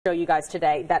Show you guys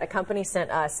today that a company sent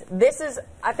us. This is,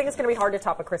 I think it's going to be hard to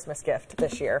top a Christmas gift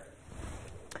this year.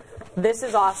 This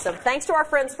is awesome. Thanks to our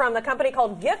friends from the company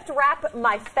called Gift Wrap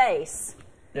My Face.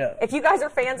 Yeah. If you guys are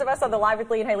fans of us on the Live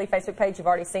with Lee and Hayley Facebook page, you've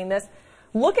already seen this.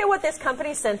 Look at what this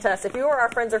company sent us. If you are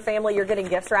our friends or family, you're getting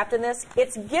gifts wrapped in this.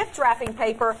 It's gift wrapping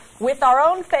paper with our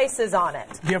own faces on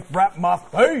it. Gift wrap my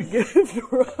face. Gift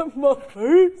wrap my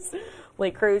face. Lee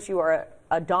Cruz, you are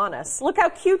Adonis. Look how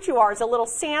cute you are as a little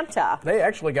Santa. They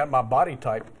actually got my body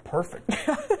type perfect.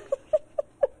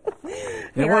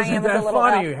 It wasn't that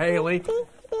funny, Hayley.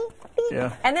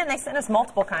 Yeah. And then they sent us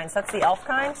multiple kinds. That's the elf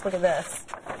kinds. Look at this.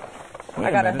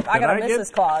 I got a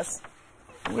Mrs. Claus.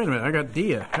 Wait a minute, I got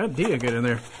Dia. How did Dia get in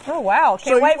there? Oh, wow.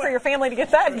 Can't wait for your family to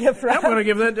get that gift wrap. I'm going to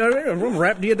give that, I'm going to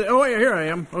wrap Dia. Oh, yeah, here I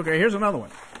am. Okay, here's another one.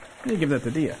 Let me give that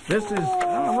to Dia. This is,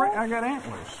 I got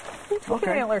antlers.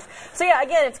 Okay. Antlers. So yeah,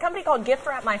 again, it's a company called Gift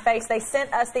Wrap My Face. They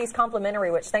sent us these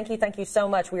complimentary, which thank you so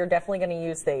much. We are definitely going to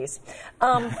use these.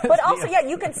 But also, yeah,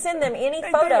 you can send them any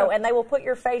photo, and they will put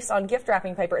your face on gift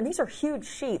wrapping paper. And these are huge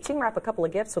sheets. You can wrap a couple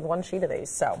of gifts with one sheet of these.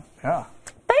 So yeah.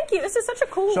 Thank you. This is such a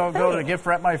cool thing. Go to Gift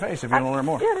Wrap My Face if you want to learn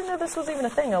more. Yeah, I didn't know this was even a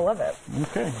thing. I love it.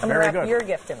 Okay, I'm going to wrap your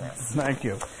gift in this. Thank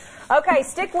you. Okay,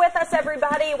 stick with us,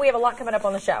 everybody. We have a lot coming up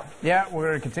on the show. Yeah, we're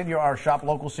going to continue our Shop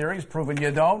Local series, proving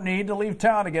you don't need to leave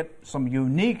town to get some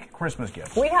unique Christmas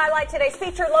gifts. We highlight today's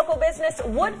featured local business,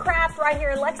 Woodcraft, right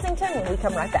here in Lexington, when we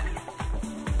come right back.